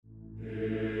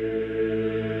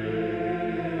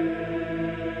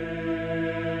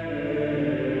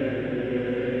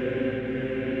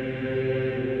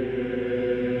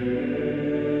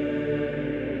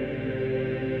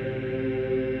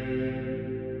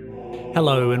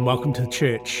Hello and welcome to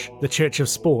the Church of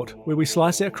Sport, where we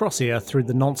slice our crosshair through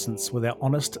the nonsense with our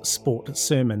honest sport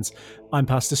sermons. I'm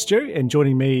Pastor Stu, and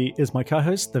joining me is my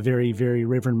co-host, the very, very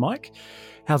Reverend Mike.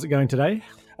 How's it going today?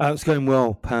 It's going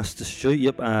well, Pastor Stu.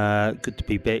 Yep, good to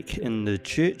be back in the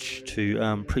church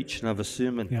to preach another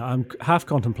sermon. Yeah, I'm half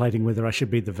contemplating whether I should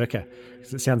be the vicar,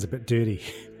 because it sounds a bit dirty.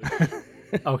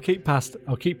 I'll keep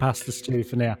Pastor Stu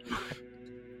for now.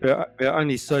 There are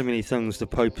only so many things the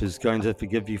Pope is going to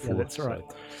forgive you for. Yeah, that's right.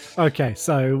 Okay,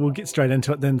 so we'll get straight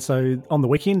into it then. So on the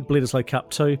weekend, Bledisloe Cup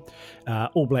 2,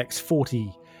 All Blacks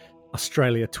 40,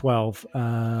 Australia 12.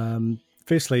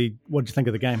 Firstly, what did you think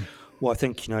of the game? Well, I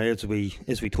think, as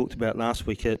we talked about last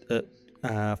week, it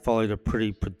followed a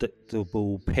pretty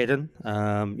predictable pattern.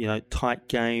 Tight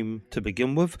game to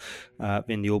begin with.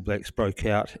 Then the All Blacks broke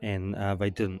out and they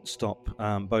didn't stop.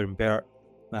 Beauden Barrett,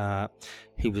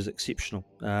 he was exceptional.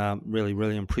 Really,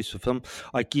 really impressed with him.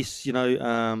 I guess,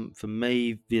 for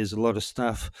me, there's a lot of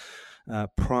stuff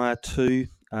prior to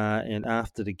and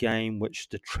after the game which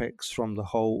detracts from the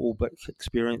whole All Black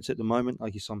experience at the moment. I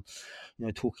guess I'm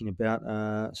talking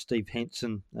about Steve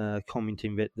Hansen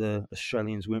commenting that the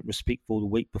Australians weren't respectful the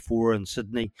week before in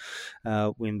Sydney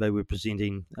when they were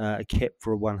presenting a cap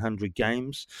for 100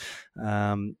 games.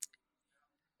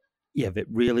 That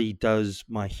really does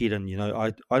my head in.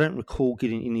 I don't recall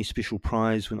getting any special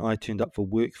prize when I turned up for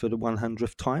work for the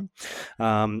 100th time.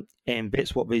 And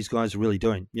that's what these guys are really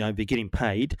doing. They're getting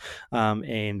paid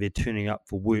and they're turning up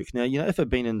for work. Now, if they've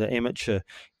been in the amateur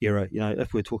era,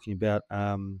 if we're talking about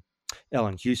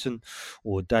Alan Hewson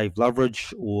or Dave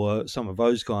Loveridge or some of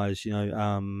those guys,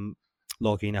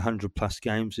 logging 100 plus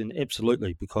games, and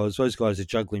absolutely, because those guys are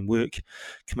juggling work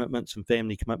commitments and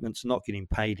family commitments, not getting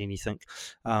paid anything.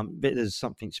 That is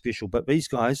something special. But these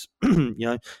guys,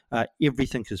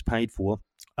 everything is paid for,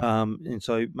 and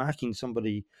so marking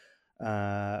somebody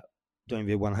doing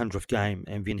their 100th game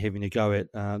and then having to go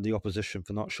at the opposition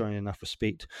for not showing enough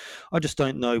respect. I just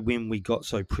don't know when we got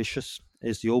so precious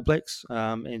as the All Blacks,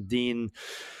 and then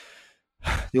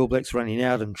the All Blacks running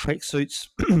out in tracksuits.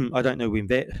 I don't know when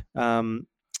that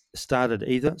started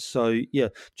either. So,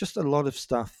 just a lot of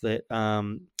stuff that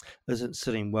isn't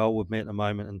sitting well with me at the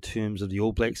moment in terms of the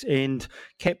All Blacks, and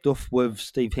capped off with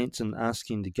Steve Hansen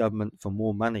asking the government for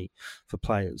more money for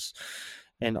players.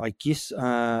 And I guess,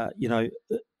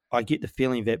 I get the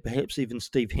feeling that perhaps even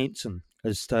Steve Hansen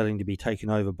is starting to be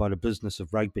taken over by the business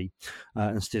of rugby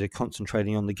instead of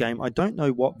concentrating on the game. I don't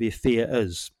know what their fear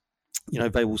is.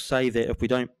 They will say that if we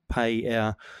don't pay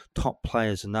our top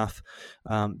players enough,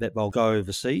 that they'll go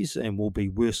overseas and we'll be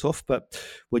worse off. But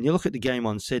when you look at the game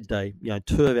on Saturday,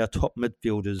 two of our top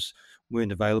midfielders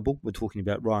weren't available. We're talking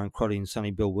about Ryan Crotty and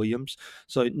Sonny Bill Williams.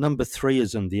 So number 3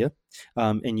 is in there,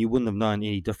 and you wouldn't have known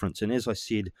any difference. And as I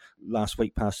said last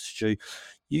week, Pastor Stu,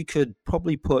 you could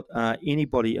probably put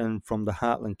anybody in from the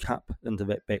Heartland Cup into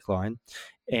that back line,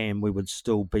 and we would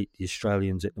still beat the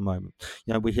Australians at the moment.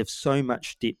 We have so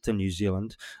much depth in New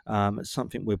Zealand. It's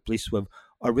something we're blessed with.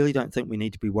 I really don't think we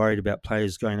need to be worried about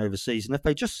players going overseas. And if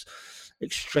they just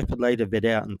extrapolated that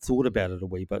out and thought about it a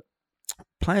wee bit,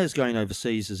 players going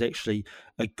overseas is actually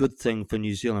a good thing for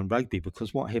New Zealand rugby,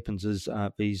 because what happens is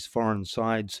these foreign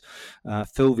sides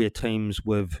fill their teams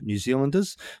with New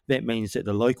Zealanders. That means that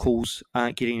the locals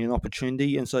aren't getting an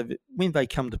opportunity. And so when they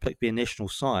come to pick their national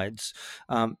sides,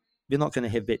 they're not going to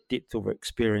have that depth of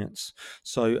experience.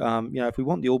 So, if we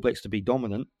want the All Blacks to be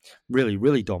dominant, really,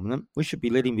 really dominant, we should be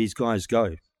letting these guys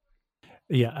go.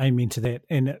 Yeah, amen to that.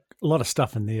 And a lot of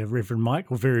stuff in there, Reverend Mike,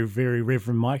 or very, very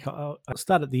Reverend Mike. I'll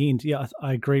start at the end. Yeah,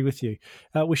 I agree with you.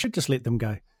 We should just let them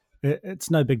go. It's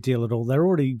no big deal at all. They're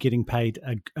already getting paid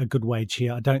a good wage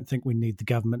here. I don't think we need the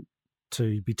government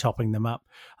to be topping them up.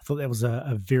 I thought that was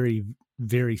a very,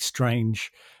 very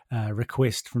strange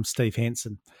request from Steve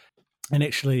Hansen. And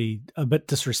actually a bit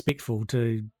disrespectful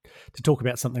to talk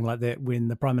about something like that when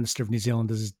the Prime Minister of New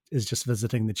Zealand is just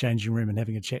visiting the changing room and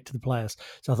having a chat to the players.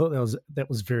 So I thought that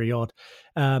was very odd.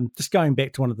 Just going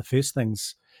back to one of the first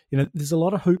things, there's a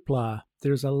lot of hoopla.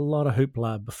 There's a lot of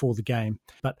hoopla before the game,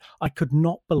 but I could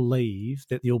not believe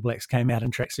that the All Blacks came out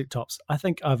in tracksuit tops. I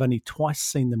think I've only twice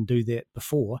seen them do that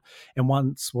before, and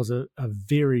once was a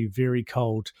very, very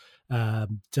cold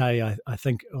day, I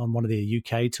think, on one of their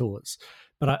UK tours.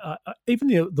 But even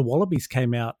the Wallabies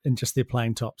came out in just their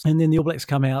playing tops, and then the All Blacks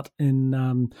come out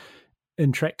in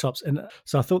track tops, and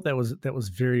so I thought that was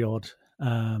very odd.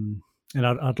 And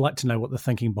I'd like to know what the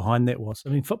thinking behind that was. I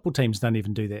mean, football teams don't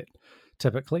even do that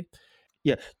typically.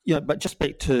 Yeah, but just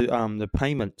back to the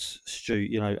payments, Stu.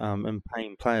 And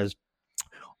paying players.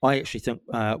 I actually think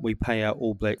we pay our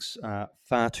All Blacks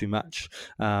far too much.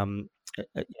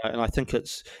 And I think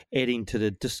it's adding to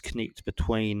the disconnect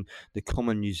between the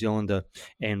common New Zealander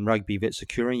and rugby that's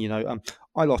occurring.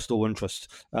 I lost all interest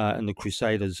in the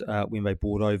Crusaders when they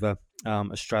brought over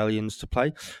Australians to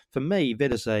play. For me,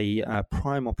 that is a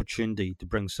prime opportunity to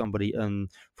bring somebody in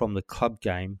from the club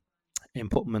game and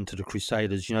put them into the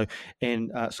Crusaders,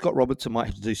 And Scott Robertson might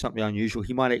have to do something unusual.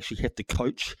 He might actually have to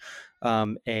coach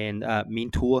and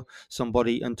mentor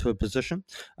somebody into a position.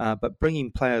 But bringing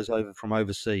players over from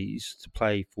overseas to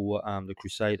play for the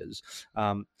Crusaders,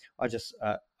 I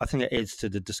think it adds to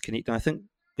the disconnect. And I think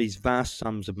these vast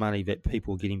sums of money that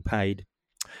people are getting paid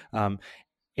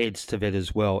adds to that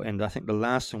as well. And I think the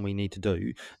last thing we need to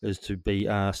do is to be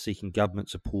seeking government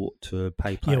support to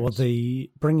pay players. Yeah, well,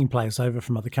 the bringing players over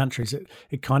from other countries,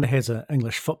 it kind of has an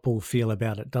English football feel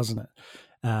about it, doesn't it?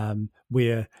 And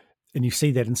you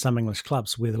see that in some English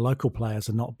clubs where the local players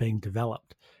are not being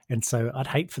developed. And so I'd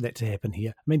hate for that to happen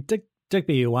here. I mean,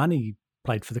 Digby Ioane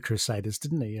played for the Crusaders,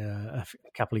 didn't he, a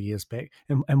couple of years back?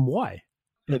 And why?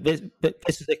 That's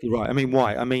exactly right. I mean,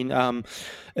 why? I mean,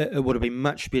 it would have been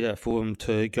much better for him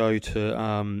to go to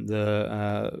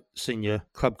the senior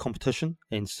club competition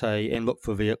and look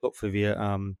for a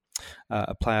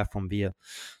player from there.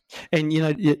 And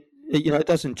it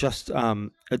doesn't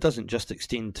just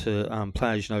extend to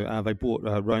players. They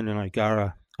brought Ronan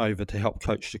O'Gara over to help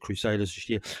coach the Crusaders this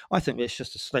year. I think that's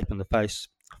just a slap in the face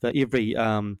for every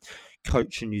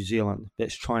coach in New Zealand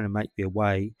that's trying to make their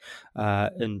way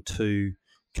into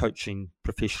coaching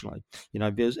professionally.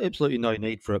 There's absolutely no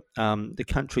need for it. The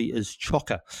country is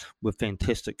chocker with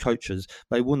fantastic coaches.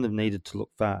 They wouldn't have needed to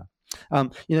look far.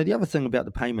 The other thing about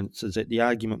the payments is that the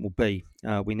argument will be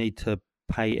we need to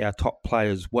pay our top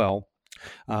players well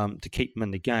to keep them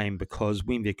in the game, because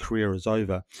when their career is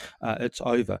over, it's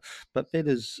over. But that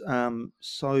is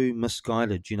so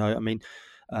misguided.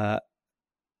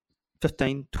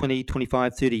 15, 20,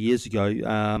 25, 30 years ago,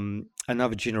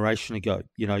 another generation ago,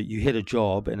 you had a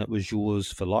job and it was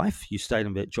yours for life. You stayed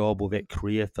in that job or that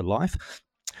career for life.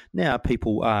 Now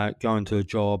people go into a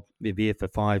job, they're there for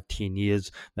 5, 10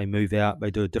 years, they move out,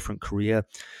 they do a different career,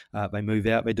 they move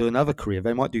out, they do another career.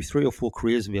 They might do 3 or 4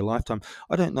 careers in their lifetime.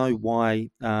 I don't know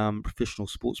why professional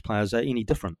sports players are any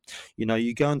different.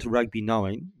 You go into rugby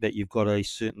knowing that you've got a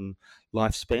certain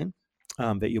lifespan,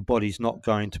 that your body's not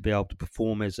going to be able to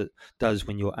perform as it does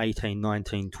when you're 18,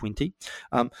 19, 20.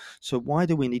 So why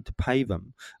do we need to pay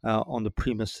them on the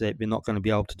premise that they're not going to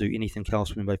be able to do anything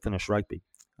else when they finish rugby?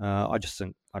 I just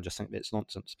think that's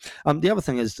nonsense. The other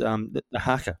thing is the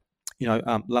haka.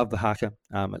 Love the haka.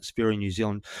 It's very New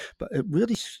Zealand, but it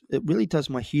really does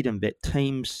my head in that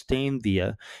teams stand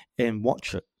there and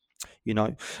watch it.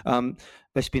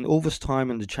 They spend all this time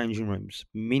in the changing rooms,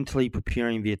 mentally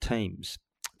preparing their teams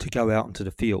to go out into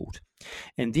the field,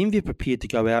 and then they're prepared to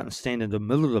go out and stand in the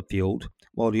middle of the field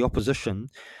while the opposition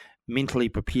mentally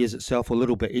prepares itself a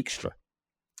little bit extra.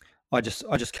 I just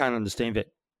can't understand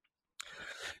that.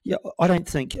 Yeah, I don't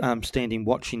think standing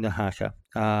watching the haka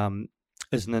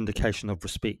is an indication of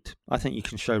respect. I think you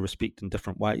can show respect in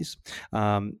different ways.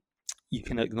 You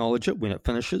can acknowledge it when it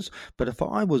finishes, but if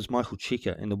I was Michael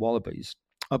Cheika in the Wallabies,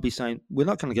 I'd be saying, we're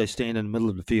not going to go stand in the middle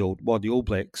of the field while the All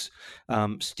Blacks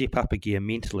step up a gear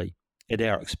mentally at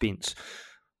our expense.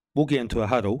 We'll get into a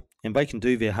huddle and they can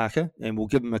do their haka and we'll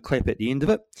give them a clap at the end of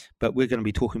it, but we're going to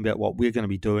be talking about what we're going to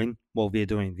be doing while they're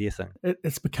doing their thing.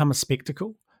 It's become a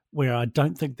spectacle where I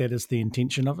don't think that is the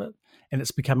intention of it, and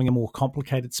it's becoming a more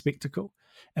complicated spectacle.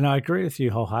 And I agree with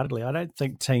you wholeheartedly. I don't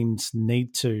think teams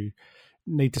need to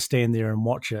stand there and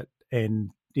watch it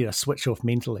and switch off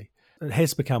mentally. It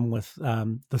has become with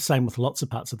the same with lots of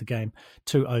parts of the game,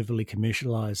 too overly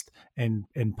commercialised and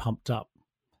pumped up.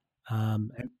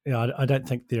 I don't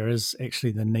think there is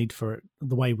actually the need for it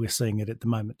the way we're seeing it at the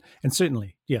moment. And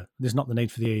certainly, there's not the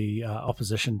need for the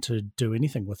opposition to do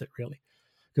anything with it really,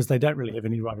 because they don't really have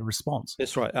any right of response.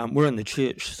 That's right. We're in the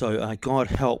church, so God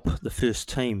help the first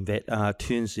team that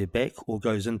turns their back or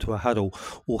goes into a huddle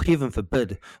or, heaven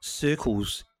forbid,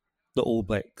 circles the All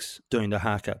Blacks doing the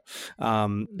haka.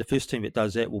 The first team that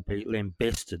does that will be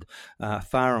lambasted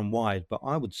far and wide, but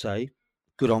I would say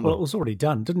good on them. Well, it was already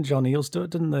done. Didn't John Eales do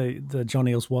it? Didn't the John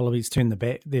Eales Wallabies turn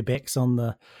their backs on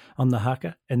the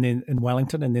haka and then in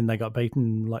Wellington, and then they got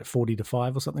beaten like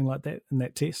 40-5 or something like that in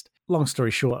that test? Long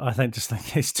story short, I think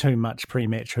there's too much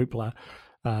pre-match hoopla,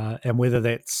 and whether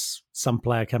that's some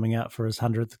player coming out for his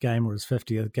 100th game or his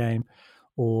 50th game,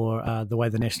 or the way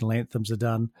the national anthems are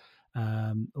done,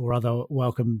 or other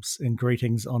welcomes and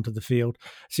greetings onto the field.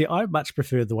 See, I much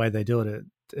prefer the way they do it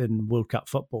in World Cup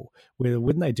football, where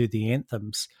when they do the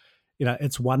anthems,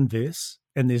 it's one verse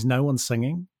and there's no one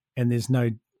singing and there's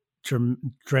no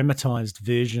dramatized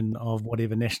version of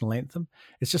whatever national anthem.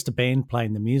 It's just a band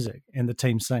playing the music and the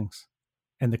team sings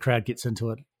and the crowd gets into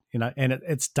it, and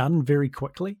it's done very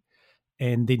quickly.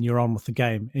 And then you're on with the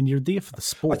game, and you're there for the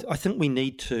sport. I think we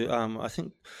need to. I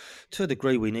think, to a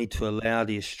degree, we need to allow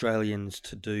the Australians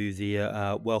to do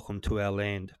their "Welcome to Our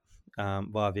Land"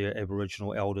 via their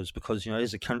Aboriginal elders, because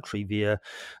as a country, they're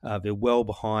well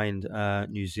behind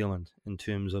New Zealand in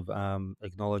terms of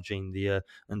acknowledging their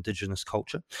Indigenous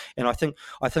culture, and I think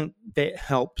that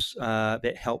helps.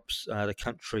 That helps the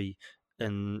country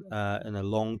in a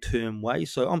long term way.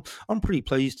 So I'm pretty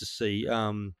pleased to see.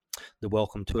 The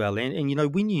 "Welcome to Our Land,"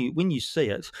 and when you see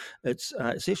it, it's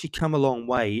actually come a long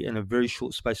way in a very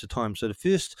short space of time. So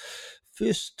the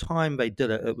first time they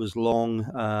did it, it was long,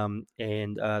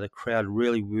 and the crowd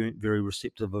really weren't very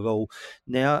receptive at all.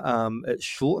 Now it's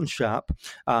short and sharp.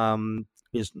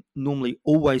 There's normally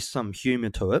always some humour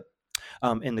to it.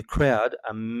 And the crowd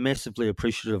are massively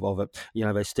appreciative of it.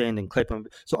 They stand and clap.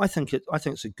 So I think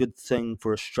it's a good thing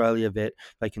for Australia that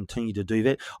they continue to do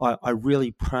that. I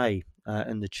really pray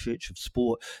in the Church of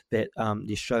Sport that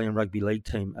the Australian Rugby League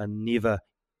team are never,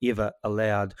 ever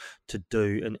allowed to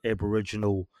do an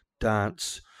Aboriginal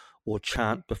dance or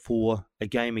chant before a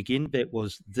game again. That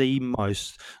was the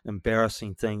most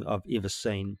embarrassing thing I've ever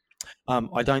seen.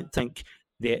 I don't think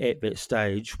they're at that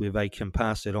stage where they can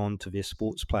pass it on to their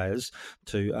sports players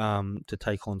to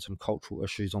take on some cultural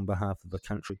issues on behalf of the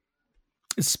country.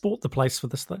 Is sport the place for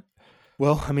this, though?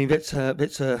 Well, I mean that's a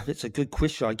good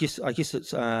question. I guess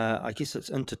it's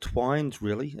intertwined,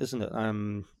 really, isn't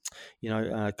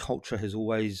it? Culture has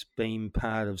always been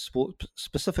part of sport,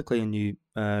 specifically in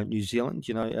New Zealand.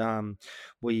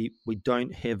 We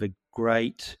don't have a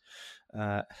great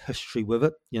history with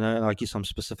it, and I guess I'm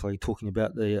specifically talking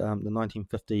about the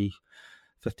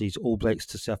 1950s All Blacks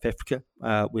to South Africa,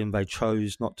 when they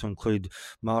chose not to include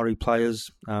Maori players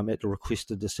at the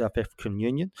request of the South African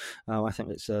Union. I think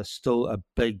it's still a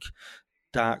big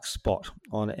dark spot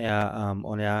on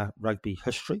our rugby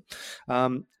history.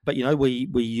 But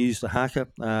we use the haka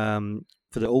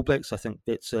for the All Blacks. I think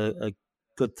that's a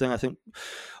good thing.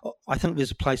 I think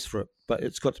there's a place for it, but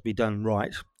it's got to be done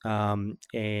right.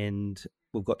 And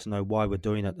we've got to know why we're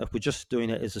doing it. If we're just doing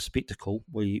it as a spectacle,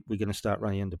 we're going to start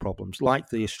running into problems, like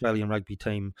the Australian rugby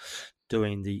team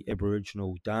doing the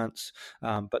Aboriginal dance.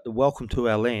 But the "Welcome to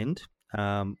Our Land,"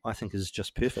 I think, is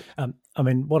just perfect. I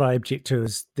mean, what I object to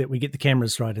is that we get the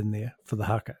cameras right in there for the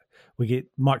haka. We get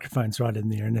microphones right in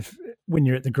there. And when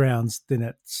you're at the grounds, then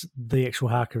it's the actual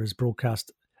haka is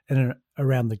broadcast in and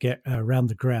around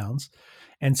the grounds.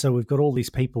 And so we've got all these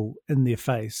people in their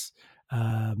face,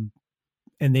 and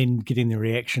then getting the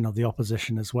reaction of the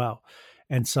opposition as well.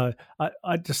 And so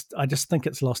I just think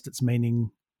it's lost its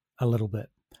meaning a little bit.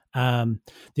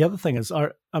 The other thing is, I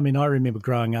remember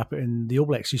growing up, and the All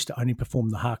Blacks used to only perform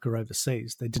the haka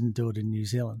overseas. They didn't do it in New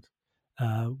Zealand,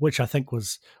 which I think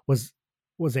was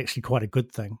actually quite a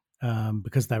good thing,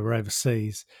 because they were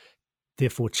overseas,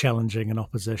 therefore challenging an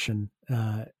opposition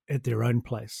at their own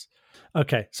place.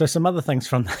 Okay, so some other things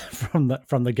from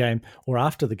the game, or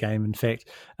after the game, in fact.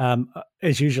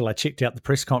 As usual, I checked out the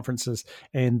press conferences,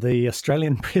 and the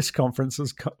Australian press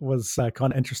conferences was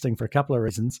kind of interesting for a couple of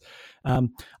reasons. I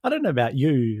don't know about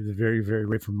you, the very, very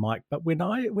Reverend Mike, but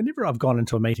whenever I've gone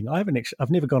into a meeting, I've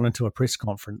never gone into a press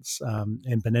conference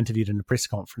and been interviewed in a press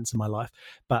conference in my life.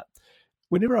 But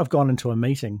whenever I've gone into a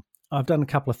meeting, I've done a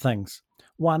couple of things.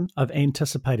 One, I've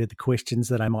anticipated the questions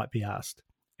that I might be asked.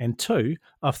 And two,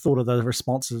 I've thought of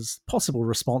the possible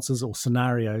responses or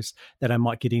scenarios that I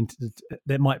might get into,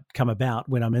 that might come about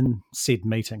when I'm in said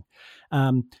meeting.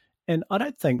 And I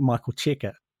don't think Michael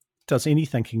Cheika does any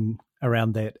thinking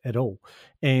around that at all.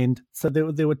 And so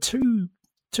there were two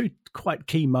quite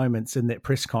key moments in that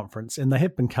press conference, and they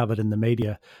have been covered in the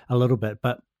media a little bit,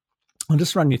 but I'll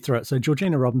just run you through it. So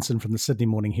Georgina Robinson from the Sydney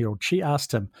Morning Herald, she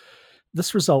asked him,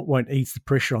 "This result won't ease the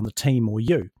pressure on the team or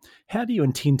you. How do you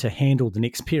intend to handle the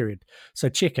next period?" So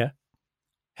Cheika,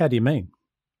 "How do you mean?"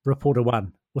 Reporter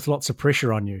 1, "With lots of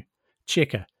pressure on you."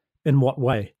 Cheika, "In what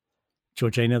way?"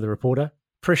 Georgina, the reporter,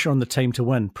 "Pressure on the team to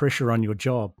win, pressure on your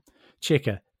job."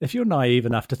 Cheika, "If you're naive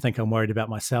enough to think I'm worried about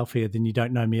myself here, then you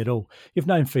don't know me at all. You've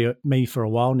known me for a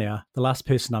while now. The last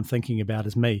person I'm thinking about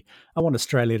is me. I want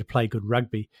Australia to play good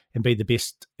rugby and be the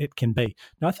best it can be."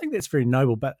 Now, I think that's very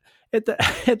noble, but at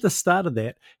the start of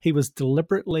that, he was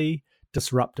deliberately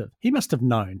disruptive.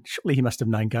 Surely he must have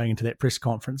known going into that press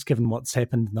conference, given what's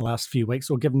happened in the last few weeks,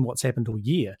 or given what's happened all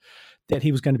year, that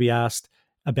he was going to be asked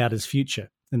about his future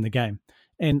in the game.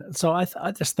 And so I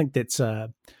just think that's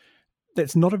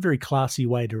not a very classy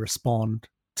way to respond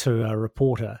to a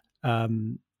reporter.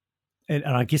 And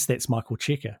and I guess that's Michael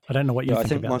Cheika. I don't know what you think I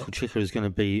think about Michael Cheika is going to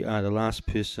be the last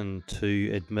person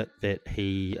to admit that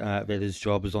that his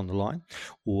job is on the line,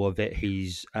 or that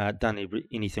he's done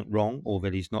anything wrong, or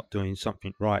that he's not doing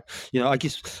something right. I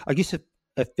guess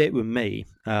if that were me,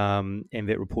 and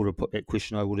that reporter put that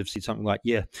question, I would have said something like,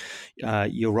 "Yeah,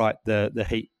 you're right.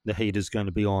 The heat is going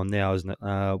to be on now, isn't it?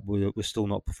 We're still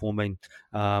not performing.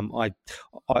 I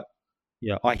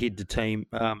Yeah, I head the team,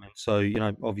 and so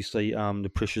obviously,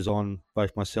 the pressure's on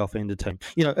both myself and the team.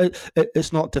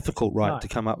 It's not difficult, right, to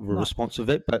come up with a response of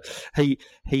it. But he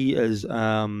is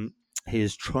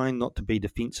trying not to be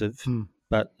defensive,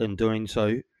 but in doing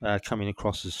so, coming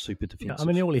across as super defensive. Yeah, I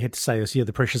mean, all he had to say is, "Yeah,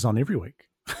 the pressure's on every week."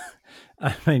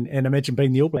 I mean, and imagine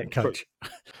being the All Black coach.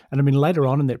 And I mean, later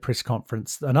on in that press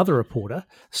conference, another reporter,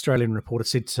 Australian reporter,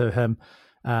 said to him,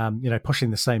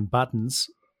 pushing the same buttons,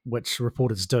 which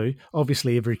reporters do.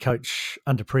 Obviously, every coach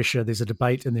under pressure, there's a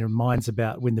debate in their minds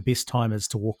about when the best time is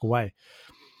to walk away.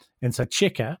 And so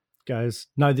Cheika goes,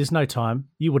 "No, there's no time.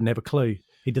 You wouldn't have a clue."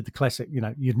 He did the classic,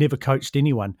 you've never coached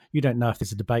anyone. You don't know if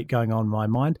there's a debate going on in my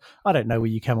mind. I don't know where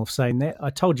you come off saying that.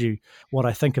 I told you what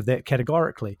I think of that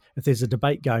categorically. If there's a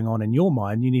debate going on in your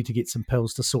mind, you need to get some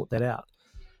pills to sort that out.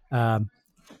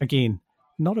 Again,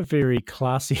 not a very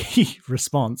classy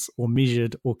response, or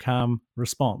measured or calm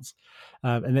response.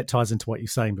 And that ties into what you're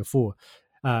saying before.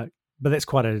 But that's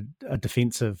quite a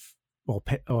defensive,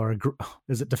 or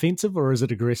is it defensive or is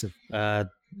it aggressive?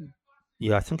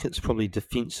 Yeah, I think it's probably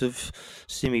defensive,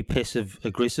 semi-passive,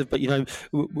 aggressive. But,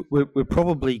 we're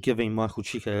probably giving Michael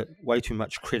Cheika way too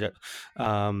much credit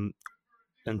in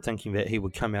thinking that he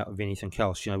would come out with anything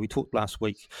else. We talked last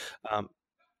week.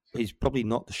 He's probably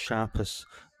not the sharpest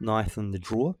knife in the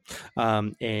drawer.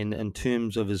 And in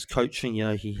terms of his coaching,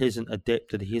 he hasn't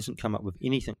adapted. He hasn't come up with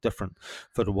anything different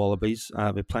for the Wallabies.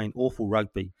 They're playing awful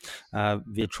rugby.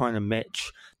 They're trying to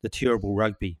match the terrible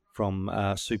rugby from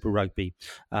Super Rugby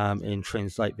and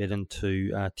translate that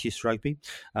into Test Rugby.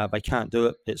 They can't do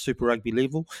it at Super Rugby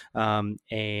level,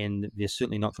 and they're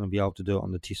certainly not going to be able to do it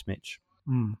on the Test match.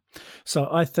 So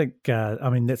I think,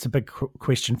 that's a big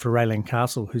question for Raelene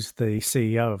Castle, who's the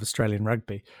CEO of Australian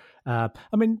Rugby.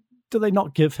 Do they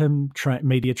not give him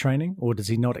media training, or does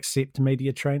he not accept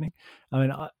media training?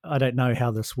 I don't know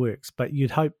how this works, but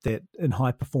you'd hope that in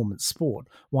high-performance sport,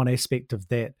 one aspect of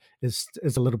that is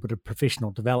a little bit of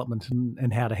professional development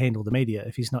in how to handle the media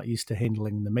if he's not used to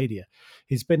handling the media.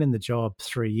 He's been in the job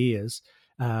 3 years.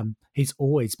 He's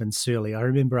always been surly. I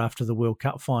remember after the World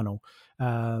Cup final,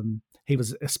 he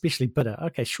was especially bitter.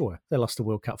 Okay, sure, they lost the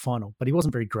World Cup final, but he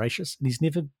wasn't very gracious, and he's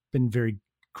never been very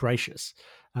gracious.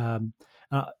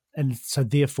 And so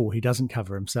therefore he doesn't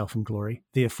cover himself in glory.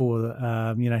 Therefore,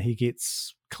 he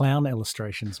gets clown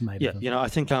illustrations made of him. I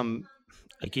think,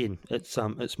 again,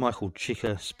 it's Michael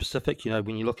Cheika specific.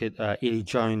 When you look at Eddie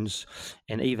Jones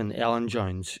and even Alan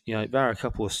Jones, there are a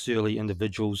couple of surly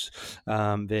individuals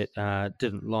that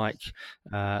didn't like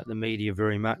the media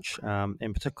very much,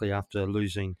 and particularly after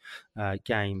losing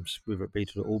games, whether it be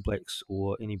to the All Blacks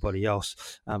or anybody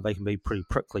else, they can be pretty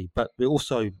prickly. But they're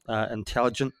also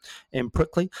intelligent and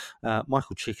prickly.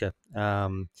 Michael Cheika,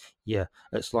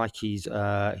 it's like he's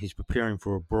preparing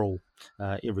for a brawl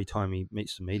every time he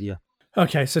meets the media.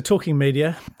 Okay, so talking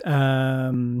media,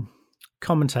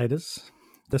 commentators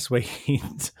this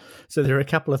weekend. So there are a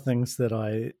couple of things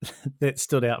that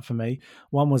stood out for me.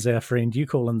 One was our friend, you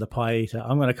call him the pie eater,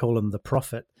 I'm going to call him the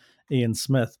prophet, Ian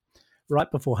Smith. Right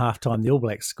before halftime, the All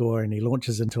Blacks score, and he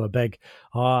launches into a big,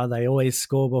 they always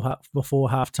score before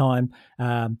halftime,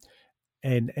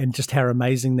 and just how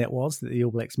amazing that was that the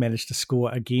All Blacks managed to score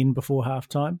again before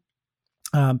halftime.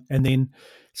 And then,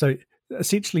 so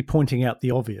essentially pointing out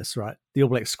the obvious, right? The All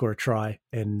Blacks score a try,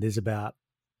 and there's about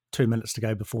 2 minutes to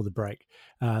go before the break.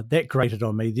 That grated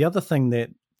on me. The other thing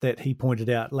that he pointed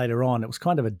out later on, it was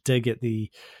kind of a dig at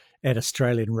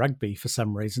Australian rugby for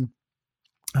some reason.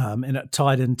 And it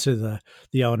tied into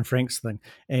the Owen Franks thing.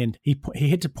 And he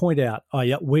had to point out,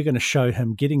 we're going to show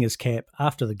him getting his cap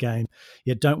after the game.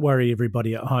 Yeah, don't worry,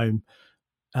 everybody at home.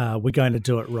 We're going to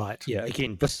do it right. Yeah,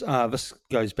 again, this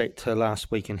goes back to last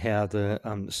week and how the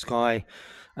Sky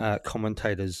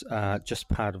commentators are just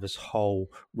part of this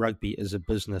whole rugby as a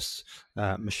business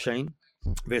machine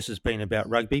versus being about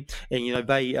rugby. And,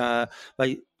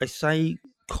 they say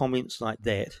comments like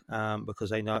that because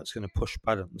they know it's going to push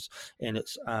buttons, and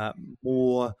it's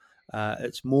more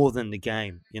it's more than the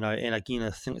game, and again, I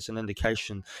think it's an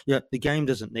indication, the game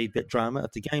doesn't need that drama.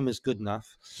 If the game is good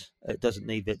enough, it doesn't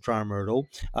need that drama at all,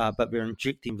 but we're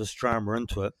injecting this drama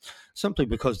into it simply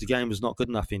because the game is not good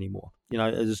enough anymore.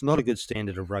 It is not a good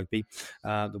standard of rugby.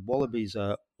 The Wallabies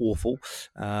are awful.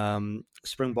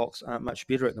 Springboks aren't much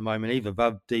better at the moment either.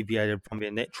 They've deviated from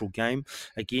their natural game.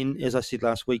 Again, as I said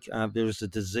last week, there is a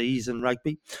disease in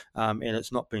rugby, and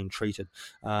it's not being treated.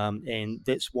 And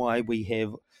that's why we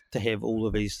have to have all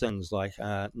of these things like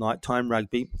nighttime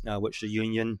rugby, which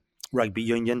the rugby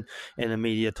union and the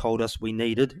media told us we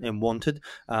needed and wanted,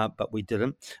 but we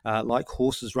didn't. Like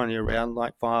horses running around,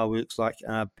 like fireworks, like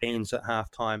bands at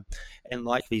halftime, and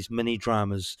like these mini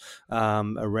dramas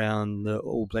around the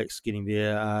All Blacks getting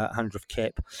their 100th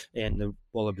cap and the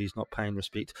Wallabies not paying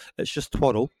respect. It's just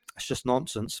twaddle. It's just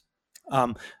nonsense.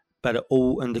 But it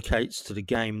all indicates to the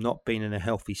game not being in a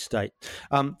healthy state.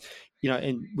 And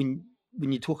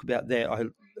when you talk about that, I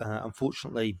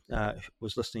unfortunately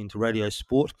was listening to Radio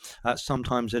Sport.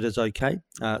 Sometimes it is okay.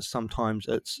 Sometimes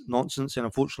it's nonsense. And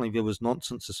unfortunately, there was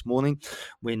nonsense this morning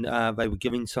when they were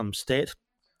giving some stat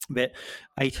that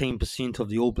 18% of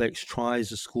the All Blacks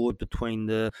tries are scored between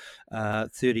the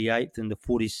 38th and the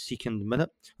 42nd minute.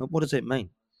 What does that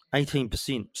mean?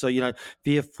 18%. So,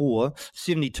 therefore,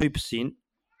 72%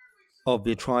 of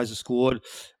their tries are scored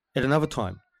at another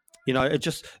time.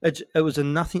 It was a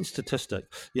nothing statistic.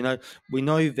 We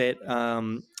know that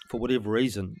for whatever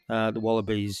reason, the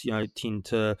Wallabies, tend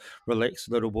to relax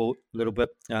a little bit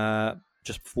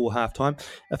just before halftime.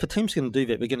 If a team's going to do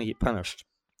that, they're going to get punished.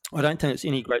 I don't think it's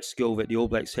any great skill that the All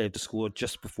Blacks have to score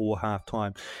just before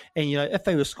halftime. And, if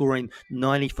they were scoring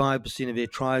 95% of their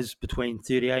tries between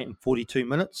 38 and 42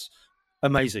 minutes,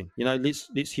 amazing.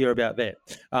 Let's hear about that.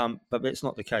 But that's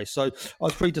not the case. So I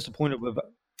was pretty disappointed with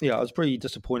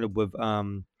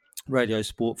Radio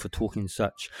Sport for talking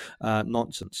such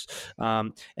nonsense.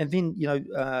 And then,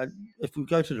 if we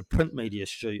go to the print media,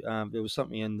 Stu, there was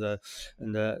something in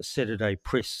the Saturday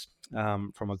press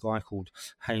from a guy called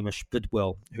Hamish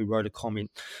Bidwell, who wrote a comment,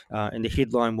 and the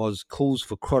headline was "Calls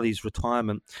for Crotty's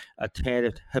retirement a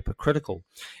tad hypocritical."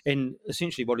 And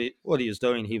essentially, what he was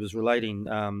doing, he was relating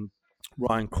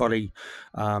Ryan Crotty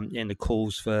and the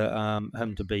calls for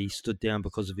him to be stood down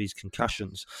because of his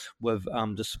concussions with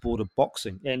the sport of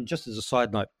boxing. And just as a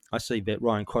side note, I see that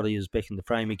Ryan Crotty is back in the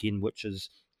frame again, which is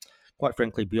quite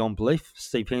frankly beyond belief.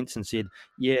 Steve Hansen said,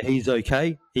 yeah, he's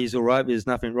okay. He's all right. There's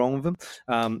nothing wrong with him.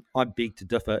 I beg to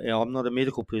differ. I'm not a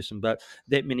medical person, but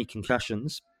that many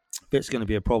concussions, that's going to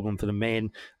be a problem for the man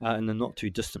in the not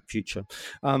too distant future.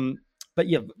 But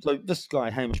yeah, so this guy,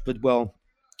 Hamish Bidwell,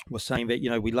 was saying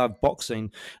that, we love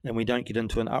boxing and we don't get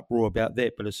into an uproar about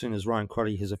that. But as soon as Ryan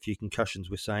Crotty has a few concussions,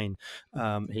 we're saying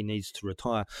he needs to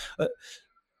retire.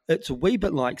 It's a wee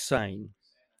bit like saying,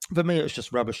 for me, it's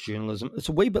just rubbish journalism. It's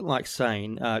a wee bit like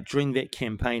saying during that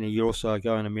campaign a year or so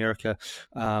ago in America,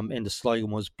 and the slogan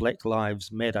was Black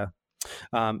Lives Matter.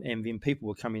 And then people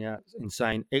were coming out and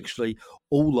saying, actually,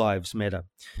 all lives matter.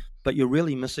 But you're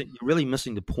really missing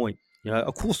the point.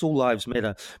 Of course, all lives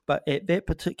matter. But at that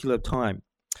particular time,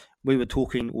 we were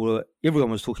talking, or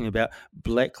everyone was talking about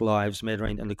Black Lives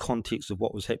Mattering in the context of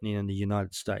what was happening in the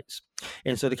United States.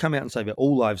 And so to come out and say that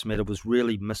all lives matter was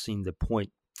really missing the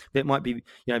point. That might be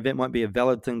a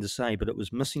valid thing to say, but it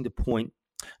was missing the point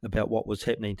about what was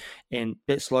happening. And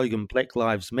that slogan, Black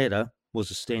Lives Matter,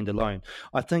 was a standalone.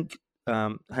 I think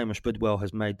Hamish Bidwell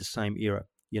has made the same error.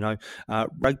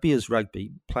 Rugby is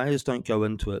rugby. Players don't go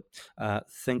into it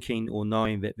thinking or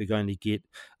knowing that they're going to get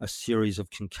a series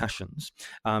of concussions.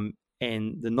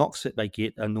 And the knocks that they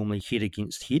get are normally head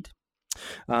against head.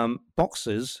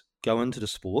 Boxers go into the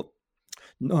sport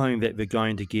knowing that they're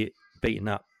going to get beaten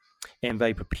up. And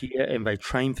they prepare and they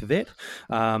train for that.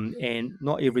 And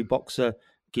not every boxer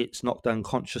gets knocked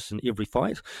unconscious in every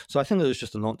fight. So I think it was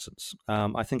just a nonsense.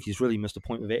 I think he's really missed a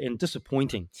point with that, and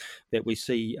disappointing that we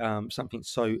see something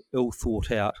so ill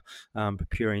thought out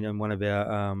appearing in one of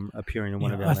our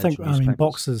I think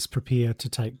boxers prepare to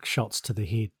take shots to the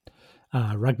head.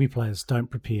 Rugby players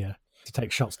don't prepare to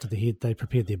take shots to the head. They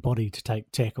prepare their body to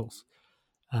take tackles.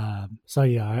 So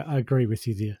yeah, I agree with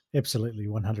you there. Absolutely,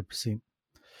 100%.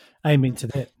 Amen to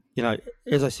that.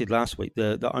 As I said last week,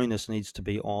 the onus needs to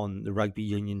be on the rugby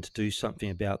union to do something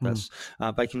about this.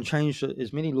 They can change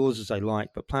as many laws as they like,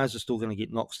 but players are still going to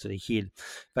get knocks to the head.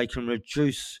 They can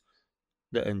reduce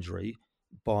the injury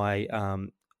by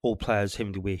all players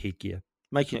having to wear headgear,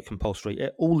 making it compulsory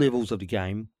at all levels of the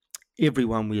game.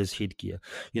 Everyone wears headgear.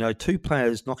 Two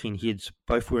players knocking heads,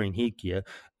 both wearing headgear,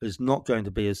 is not going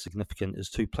to be as significant as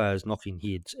two players knocking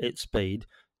heads at speed,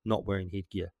 not wearing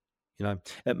headgear. You know,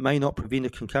 it may not prevent a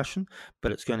concussion,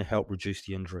 but it's going to help reduce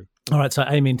the injury. All right, so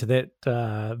amen to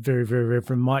that, very, very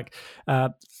Reverend Mike.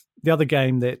 The other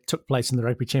game that took place in the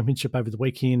Rugby Championship over the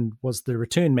weekend was the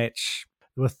return match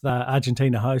with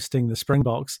Argentina hosting the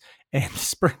Springboks, and the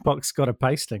Springboks got a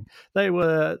pasting. They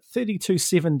were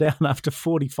 32-7 down after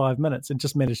 45 minutes and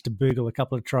just managed to burgle a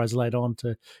couple of tries late on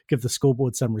to give the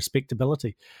scoreboard some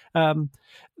respectability.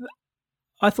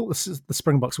 I thought the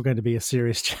Springboks were going to be a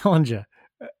serious challenger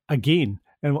again,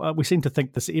 and we seem to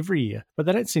think this every year, but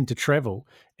they don't seem to travel.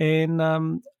 And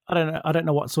I don't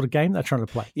know what sort of game they're trying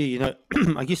to play. Yeah, you know,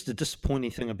 I guess the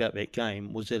disappointing thing about that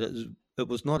game was that it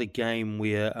was not a game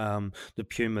where the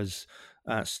Pumas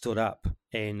stood up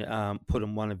and put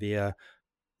in one of their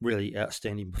really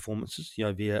outstanding performances. You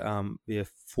know, their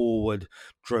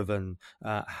forward-driven,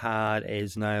 hard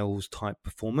as nails type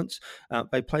performance.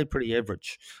 They played pretty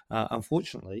average.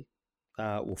 Unfortunately,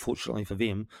 fortunately for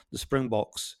them, the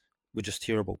Springboks were just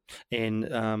terrible.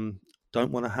 And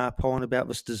don't want to harp on about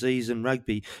this disease in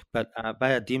rugby, but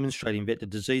they are demonstrating that the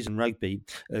disease in rugby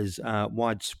is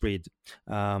widespread.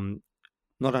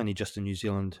 Not only just in New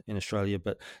Zealand and Australia,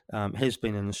 but has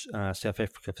been in South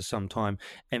Africa for some time,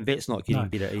 and that's not getting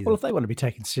better either. Well, if they want to be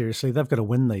taken seriously, they've got to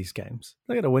win these games.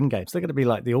 They've got to win games. They've got to be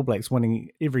like the All Blacks, winning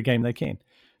every game they can.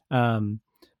 You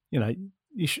know,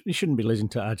 you shouldn't be losing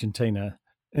to Argentina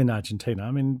in Argentina. I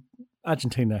mean,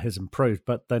 Argentina has improved,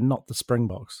 but they're not the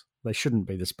Springboks. They shouldn't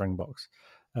be the Springboks.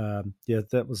 Yeah,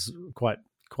 that was quite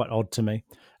odd to me.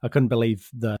 I couldn't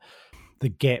believe the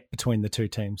gap between the two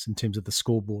teams in terms of the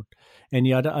scoreboard. And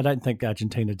yeah, I don't think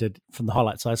Argentina did, from the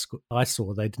highlights I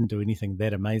saw, they didn't do anything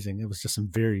that amazing. It was just some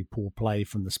very poor play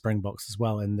from the Springboks as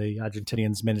well, and the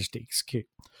Argentinians managed to execute.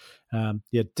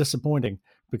 Yeah, disappointing,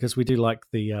 because we do like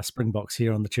the Springboks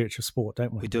here on the Church of Sport,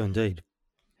 don't we? We do indeed.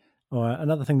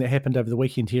 Another thing that happened over the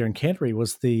weekend here in Canterbury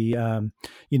was the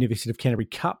University of Canterbury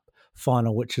Cup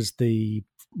final, which is the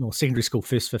secondary school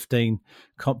first 15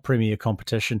 premier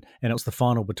competition, and it was the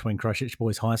final between Christchurch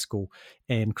Boys High School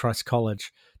and Christ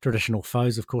College, traditional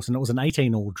foes, of course, and it was an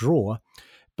 18-all draw,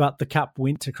 but the cup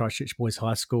went to Christchurch Boys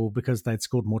High School because they'd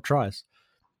scored more tries.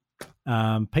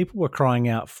 People were crying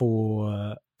out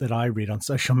for, that I read on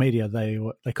social media, they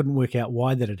couldn't work out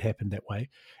why that had happened that way,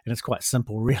 and it's quite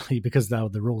simple, really, because they were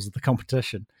the rules of the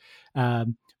competition.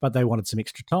 But they wanted some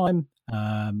extra time,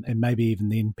 and maybe even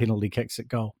then penalty kicks at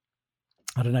goal.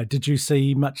 I don't know. Did you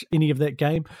see any of that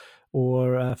game,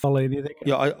 or follow any of that game?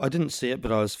 Yeah, I didn't see it, but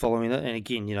I was following it. And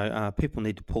again, you know, people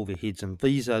need to pull their heads in.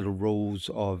 These are the rules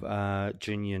of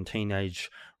junior and teenage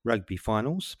rugby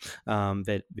finals,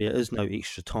 that there is no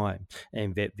extra time,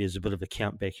 and that there's a bit of a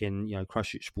count back in. You know,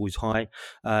 Christchurch Boys High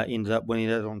ended up winning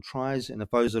it on tries, and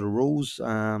if those are the rules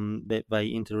that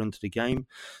they enter into the game,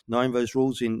 knowing those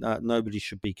rules, then nobody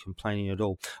should be complaining at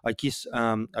all. I guess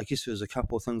there's a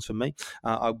couple of things for me.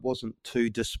 I wasn't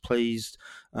too displeased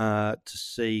to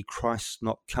see Christ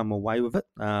not come away with it,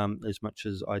 as much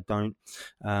as I don't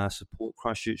support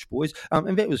Christchurch Boys,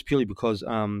 and that was purely because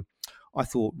I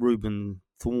thought Reuben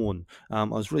Thorne, I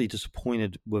was really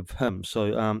disappointed with him.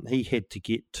 So he had to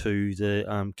get to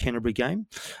the Canterbury game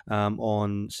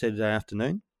on Saturday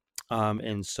afternoon.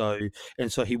 And so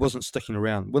he wasn't sticking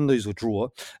around. Win, lose or draw,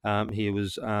 he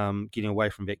was getting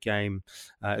away from that game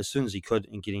as soon as he could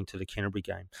and getting to the Canterbury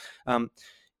game.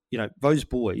 You know, those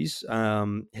boys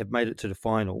have made it to the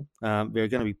final. There are going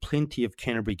to be plenty of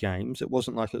Canterbury games. It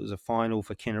wasn't like it was a final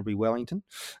for Canterbury Wellington.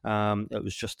 It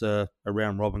was just a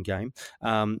round robin game.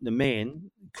 The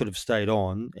man could have stayed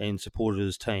on and supported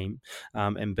his team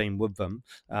and been with them,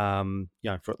 you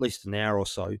know, for at least an hour or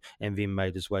so, and then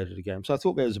made his way to the game. So I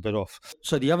thought that was a bit off.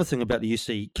 So the other thing about the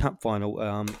UC Cup final,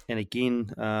 and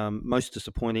again, most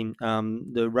disappointing,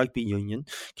 the rugby union,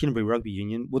 Canterbury Rugby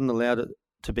Union, wouldn't allow it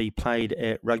to be played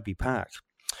at Rugby Park,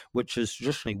 which is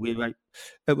traditionally where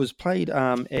it was played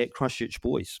at Christchurch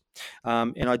Boys,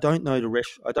 and I don't know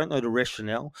the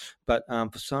rationale, but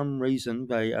for some reason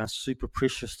they are super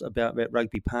precious about that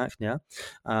Rugby Park now,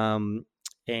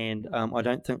 and I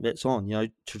don't think that's on. You know,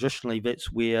 traditionally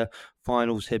that's where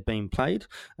finals have been played.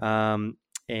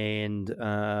 And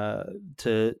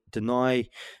to deny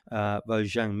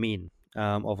those young men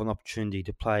of an opportunity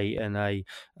to play in a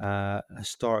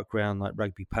historic ground like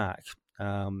Rugby Park,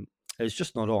 it's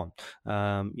just not on.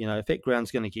 You know, if that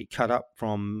ground's going to get cut up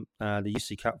from the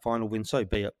UC Cup final, then so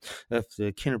be it. If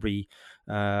the Canterbury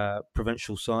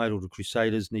provincial side or the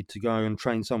Crusaders need to go and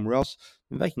train somewhere else,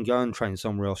 then they can go and train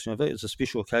somewhere else. You know, it's a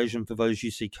special occasion for those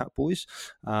UC Cup boys,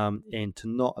 and to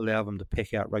not allow them to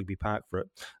pack out Rugby Park for it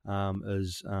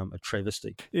is a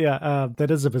travesty. Yeah, that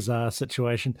is a bizarre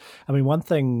situation. I mean, one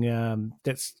thing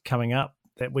that's coming up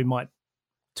that we might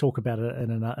talk about it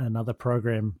in another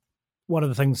program. One of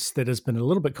the things that has been a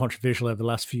little bit controversial over the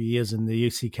last few years in the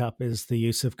UC Cup is the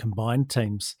use of combined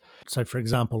teams. So, for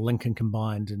example, Lincoln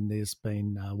combined, and there's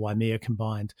been Waimea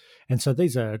combined. And so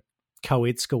these are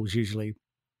co-ed schools usually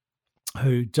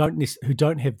who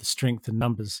don't have the strength and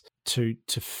numbers to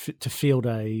field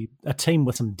a team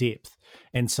with some depth.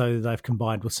 And so they've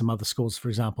combined with some other schools. For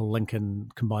example, Lincoln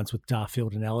combines with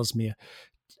Darfield and Ellesmere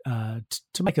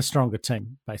to make a stronger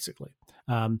team, basically.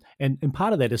 And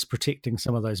part of that is protecting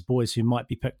some of those boys who might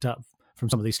be picked up from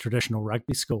some of these traditional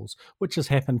rugby schools, which has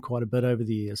happened quite a bit over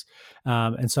the years.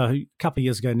 And so a couple of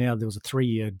years ago now, there was a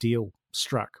 3-year deal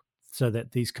struck so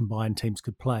that these combined teams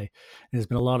could play. And there's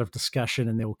been a lot of discussion,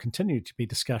 and there will continue to be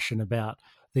discussion about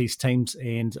these teams,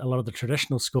 and a lot of the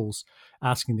traditional schools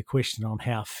asking the question on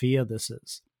how fair this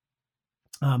is.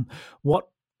 What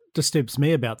disturbs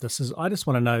me about this is I just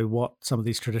want to know what some of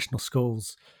these traditional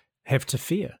schools have to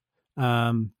fear,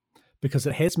 because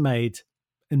it has made,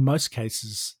 in most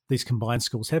cases, these combined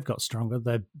schools have got stronger.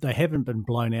 They haven't been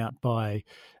blown out by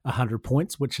 100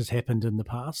 points, which has happened in the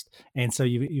past. And so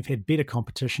you've had better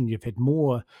competition. You've had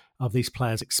more of these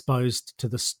players exposed to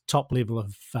this top level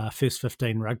of first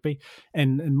 15 rugby.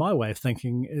 And in my way of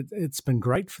thinking, it's been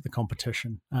great for the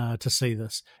competition to see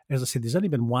this. As I said, there's only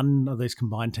been one of these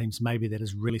combined teams maybe that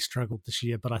has really struggled this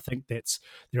year, but I think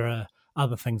there are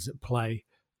other things at play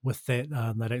with that.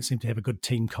 They don't seem to have a good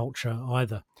team culture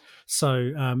either.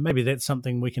 So maybe that's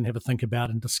something we can have a think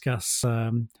about and discuss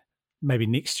maybe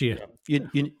next year.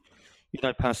 You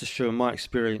know, Pastor Stu, in my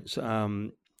experience,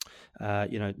 the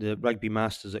rugby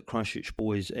masters at Christchurch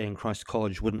Boys and Christ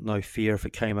College wouldn't know fear if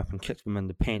it came up and kicked them in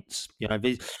the pants. You know,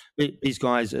 these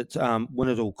guys, it's win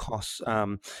at all costs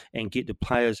and get the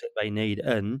players that they need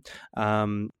in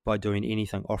by doing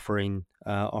anything, offering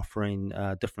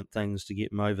different things to get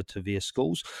them over to their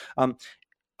schools. I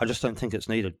just don't think it's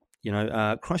needed. You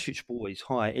know, Christchurch Boys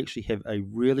High actually have a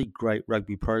really great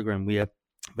rugby program where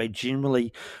they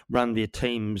generally run their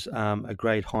teams a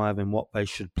grade higher than what they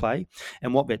should play,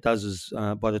 and what that does is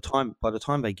by the time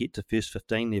they get to first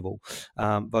 15 level,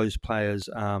 those players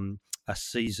are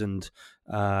seasoned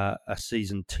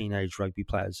teenage rugby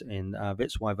players, and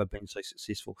that's why they've been so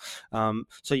successful. I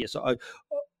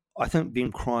think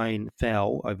them crying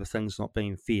foul over things not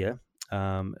being fair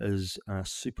is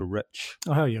super rich.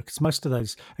 Oh, yeah, because most of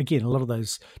those, again, a lot of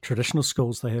those traditional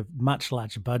schools, they have much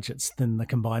larger budgets than the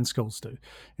combined schools do,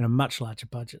 much larger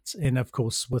budgets. And, of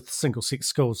course, with single-sex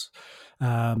schools, they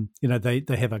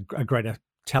have a greater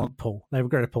talent pool. They have a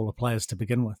greater pool of players to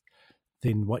begin with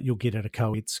than what you'll get at a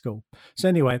co-ed school. So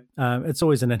anyway, it's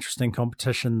always an interesting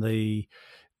competition, the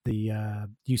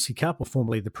UC Cup, or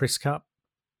formerly the Press Cup.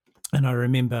 And I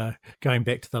remember going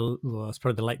back to it's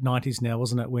probably the late 90s now,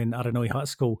 wasn't it, when Aranui High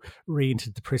School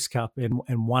re-entered the Press Cup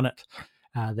and won it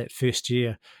that first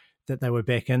year that they were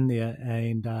back in there,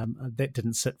 and that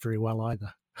didn't sit very well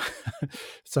either.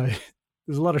 So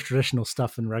there's a lot of traditional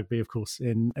stuff in rugby, of course,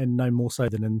 and no more so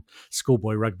than in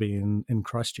schoolboy rugby in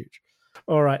Christchurch.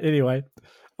 All right, anyway,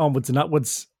 onwards and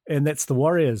upwards, and that's the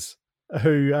Warriors,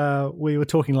 who we were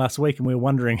talking last week, and we were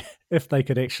wondering if they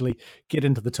could actually get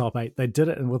into the top 8. They did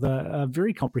it, and with a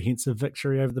very comprehensive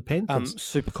victory over the Panthers.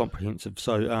 Super comprehensive.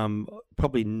 So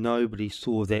probably nobody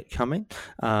saw that coming.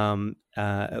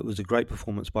 It was a great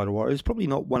performance by the Warriors. Probably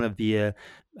not one of their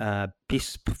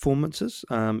best performances,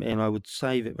 and I would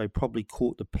say that they probably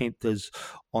caught the Panthers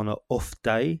on an off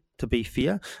day, to be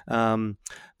fair.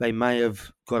 They may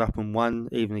have got up and won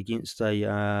even against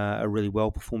a really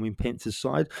well performing Panthers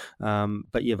side,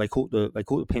 but yeah, they caught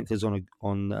the Panthers on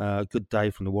a good day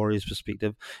from the Warriors'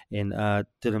 perspective, and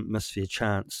didn't miss their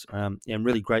chance. And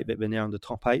really great that they're now in the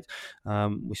top 8.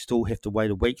 We still have to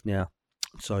wait a week now.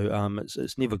 So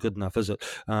it's never good enough, is it?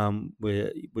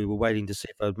 We were waiting to see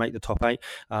if they'd make the top 8,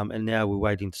 and now we're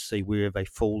waiting to see where they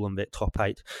fall in that top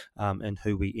 8 and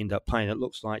who we end up playing. It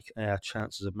looks like our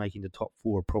chances of making the top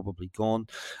 4 are probably gone,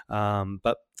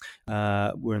 but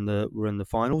we're in the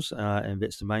finals, and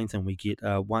that's the main thing. We get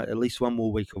at least one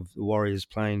more week of the Warriors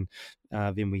playing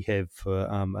than we have for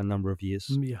a number of years.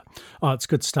 Yeah, it's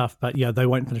good stuff, but yeah, they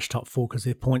won't finish top 4 because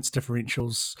their points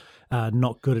differentials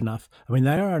not good enough. I mean,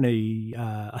 they are only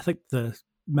I think the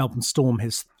Melbourne Storm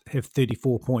have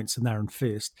 34 points and they're in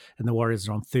first, and the Warriors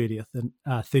are on 30th and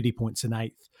 30 points in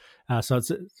 8th. So it's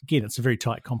a very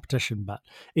tight competition. But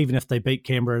even if they beat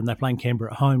Canberra, and they're playing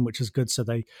Canberra at home, which is good, so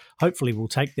they hopefully will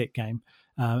take that game.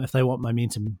 If they want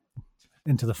momentum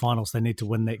into the finals, they need to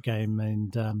win that game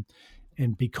and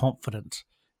be confident,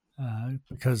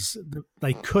 because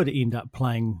they could end up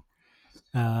playing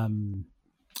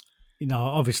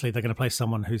obviously they're going to play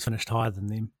someone who's finished higher than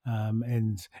them,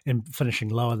 and finishing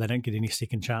lower, they don't get any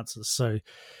second chances. So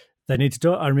they need to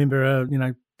do it. I remember,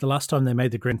 the last time they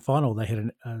made the grand final, they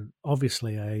had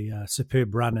obviously a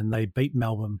superb run, and they beat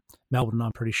Melbourne,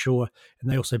 I'm pretty sure,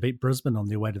 and they also beat Brisbane on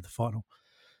their way to the final.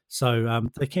 So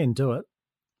they can do it,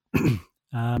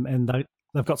 and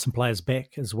they've got some players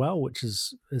back as well, which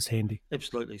is handy.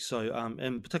 Absolutely. So,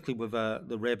 and particularly with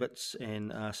the Rabbits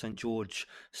and St George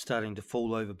starting to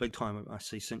fall over big time. I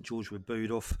see St George were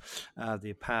booed off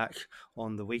their park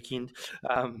on the weekend.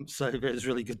 So that was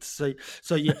really good to see.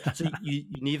 So, yeah, so you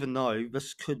never know.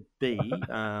 This could be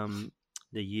the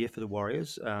year for the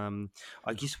Warriors.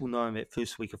 I guess we'll know in that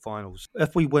first week of finals.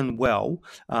 If we win well,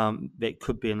 that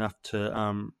could be enough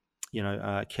to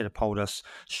catapult us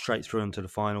straight through into the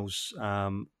finals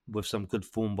with some good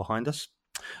form behind us.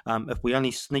 If we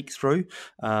only sneak through,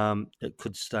 it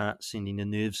could start sending the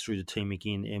nerves through the team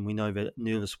again, and we know that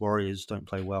nervous Warriors don't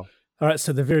play well. All right,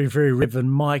 so the very, very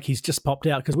Reverend Mike, he's just popped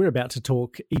out because we're about to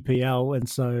talk EPL. And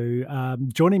so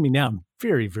joining me now, I'm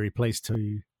very, very pleased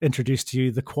to introduce to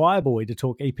you the Choir Boy to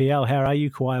talk EPL. How are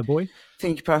you, Choir Boy?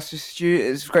 Thank you, Pastor Stu.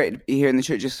 It's great to be here in the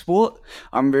Church of Sport.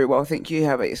 I'm very well, thank you.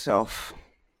 How about yourself?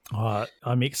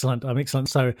 I'm excellent.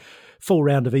 So full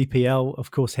round of EPL,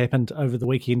 of course, happened over the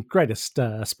weekend. Greatest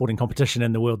sporting competition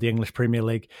in the world, the English Premier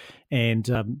League. And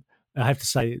I have to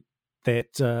say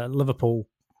that Liverpool,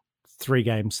 3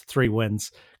 games, 3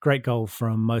 wins. Great goal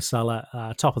from Mo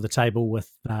Salah, top of the table with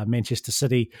Manchester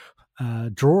City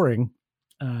drawing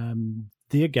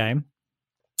their game.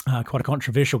 Quite a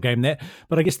controversial game that.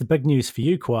 But I guess the big news for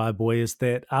you, Choir Boy, is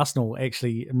that Arsenal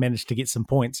actually managed to get some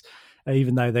points.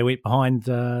 Even though they went behind,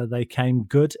 they came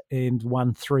good and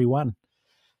won 3-1.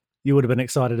 You would have been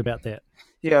excited about that.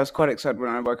 Yeah, I was quite excited when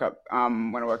I woke up.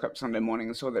 Sunday morning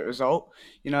and saw that result.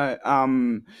 So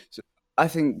I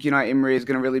think Emery is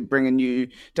going to really bring a new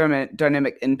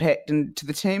dynamic impact into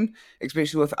the team,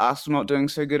 especially with Arsenal not doing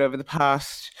so good over the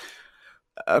past.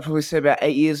 I'd probably say about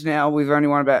 8 years now. We've only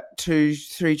won about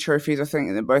 2-3 trophies, I think,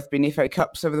 and they've both been FA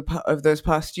Cups over those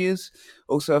past years.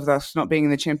 Also, with us not being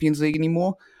in the Champions League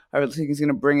anymore, I really think he's going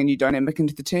to bring a new dynamic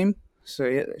into the team. So,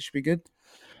 yeah, that should be good.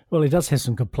 Well, he does have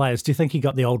some good players. Do you think he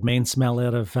got the old man smell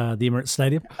out of the Emirates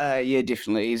Stadium? Yeah,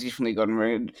 definitely. He's definitely gotten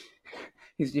rid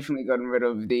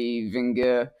of the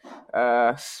Wenger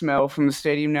smell from the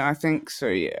stadium now, I think. So,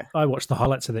 yeah. I watched the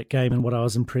highlights of that game, and what I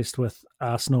was impressed with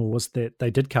Arsenal was that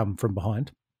they did come from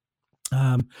behind.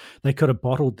 They could have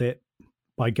bottled that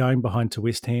by going behind to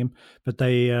West Ham, but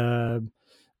they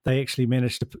actually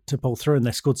managed to pull through, and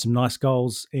they scored some nice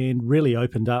goals and really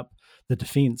opened up the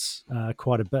defence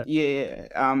quite a bit. Yeah,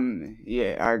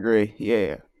 I agree.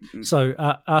 Yeah. So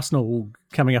Arsenal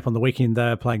coming up on the weekend,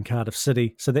 they're playing Cardiff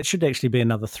City, so that should actually be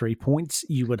another 3 points.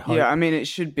 You would hope. Yeah, I mean it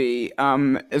should be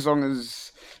as long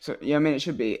as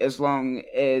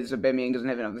Aubameyang doesn't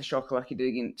have another shocker like he did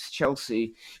against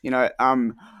Chelsea. I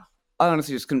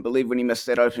honestly just couldn't believe when he missed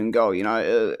that open goal.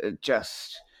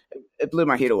 It blew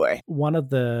my head away. One of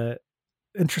the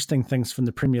interesting things from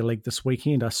the Premier League this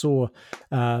weekend, I saw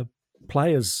 2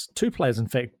 players in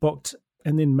fact, booked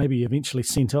and then maybe eventually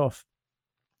sent off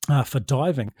for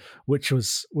diving, which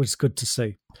was good to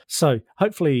see. So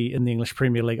hopefully in the English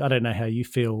Premier League, I don't know how you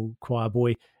feel, Choir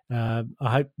Boy. I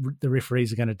hope the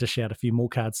referees are going to dish out a few more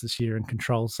cards this year and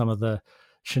control some of the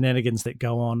shenanigans that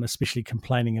go on, especially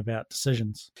complaining about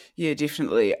decisions. Yeah,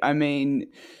 definitely. I mean,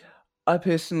 I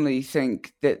personally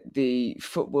think that the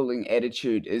footballing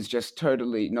attitude is just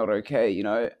totally not okay,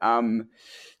 So I'm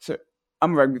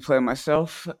a rugby player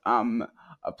myself. I've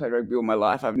played rugby all my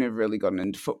life. I've never really gotten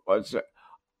into football. So,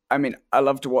 I mean, I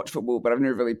love to watch football, but I've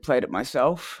never really played it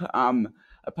myself. So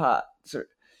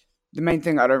the main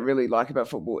thing I don't really like about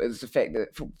football is the fact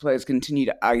that football players continue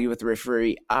to argue with the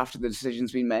referee after the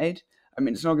decision's been made. I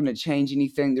mean, it's not going to change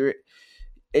anything.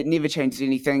 It never changes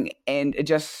anything, and it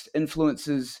just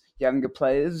influences younger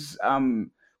players.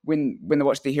 When they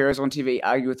watch their heroes on TV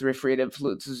argue with the referee, it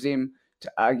influences them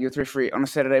to argue with the referee on a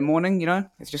Saturday morning.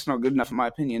 It's just not good enough in my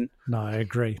opinion. No, I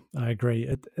agree.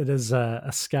 It is a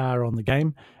scar on the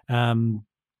game,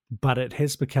 but it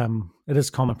is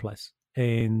commonplace.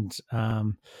 And I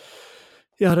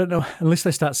don't know, unless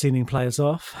they start sending players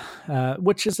off,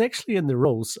 which is actually in the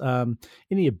rules.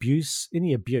 Any abuse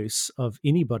of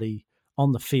anybody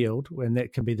on the field, and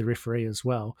that can be the referee as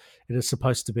well, it is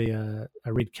supposed to be a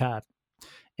red card.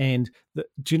 And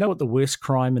do you know what the worst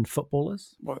crime in football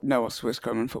is? What's the worst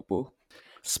crime in football?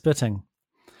 Spitting.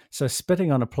 So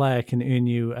spitting on a player can earn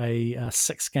you a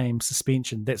 6-game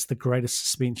suspension. That's the greatest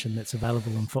suspension that's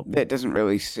available in football. That doesn't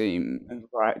really seem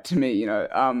right to me,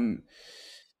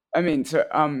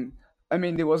 I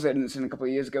mean, there was that incident a couple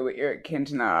of years ago where Eric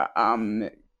Cantona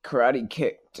karate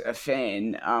kicked a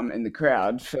fan in the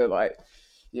crowd for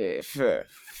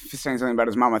saying something about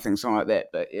his mum, I think, something like that.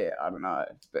 But yeah, I don't know.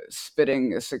 But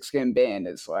spitting a 6-game ban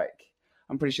is like,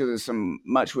 I'm pretty sure there's some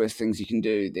much worse things you can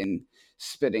do than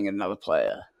spitting at another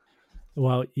player.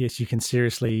 Well, yes, you can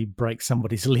seriously break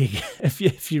somebody's leg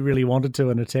if you really wanted to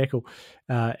in a tackle,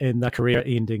 in the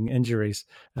career-ending injuries.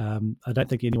 I don't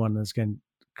think anyone's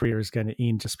career is going to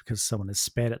end just because someone has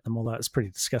spat at them, although it's pretty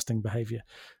disgusting behaviour,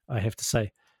 I have to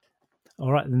say.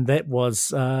 All right, and that was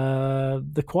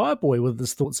the choir boy with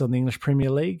his thoughts on the English Premier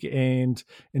League and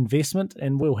investment,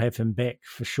 and we'll have him back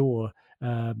for sure,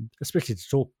 especially to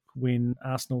talk when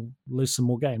Arsenal lose some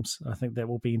more games. I think that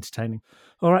will be entertaining.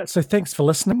 All right, so thanks for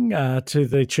listening to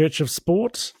the Church of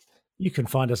Sport. You can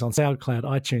find us on SoundCloud,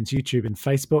 iTunes, YouTube, and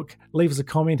Facebook. Leave us a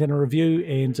comment and a review,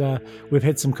 and we've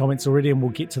had some comments already, and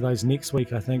we'll get to those next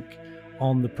week, I think,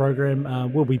 on the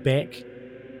program. We'll be back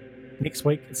next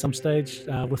week at some stage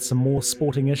with some more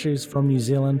sporting issues from New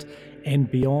Zealand and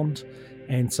beyond.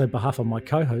 And so, on behalf of my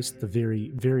co-host, the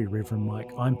very, very Reverend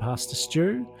Mike, I'm Pastor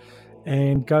Stu.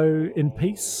 And go in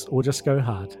peace or just go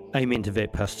hard. Amen to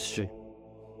that, Pastor Stu.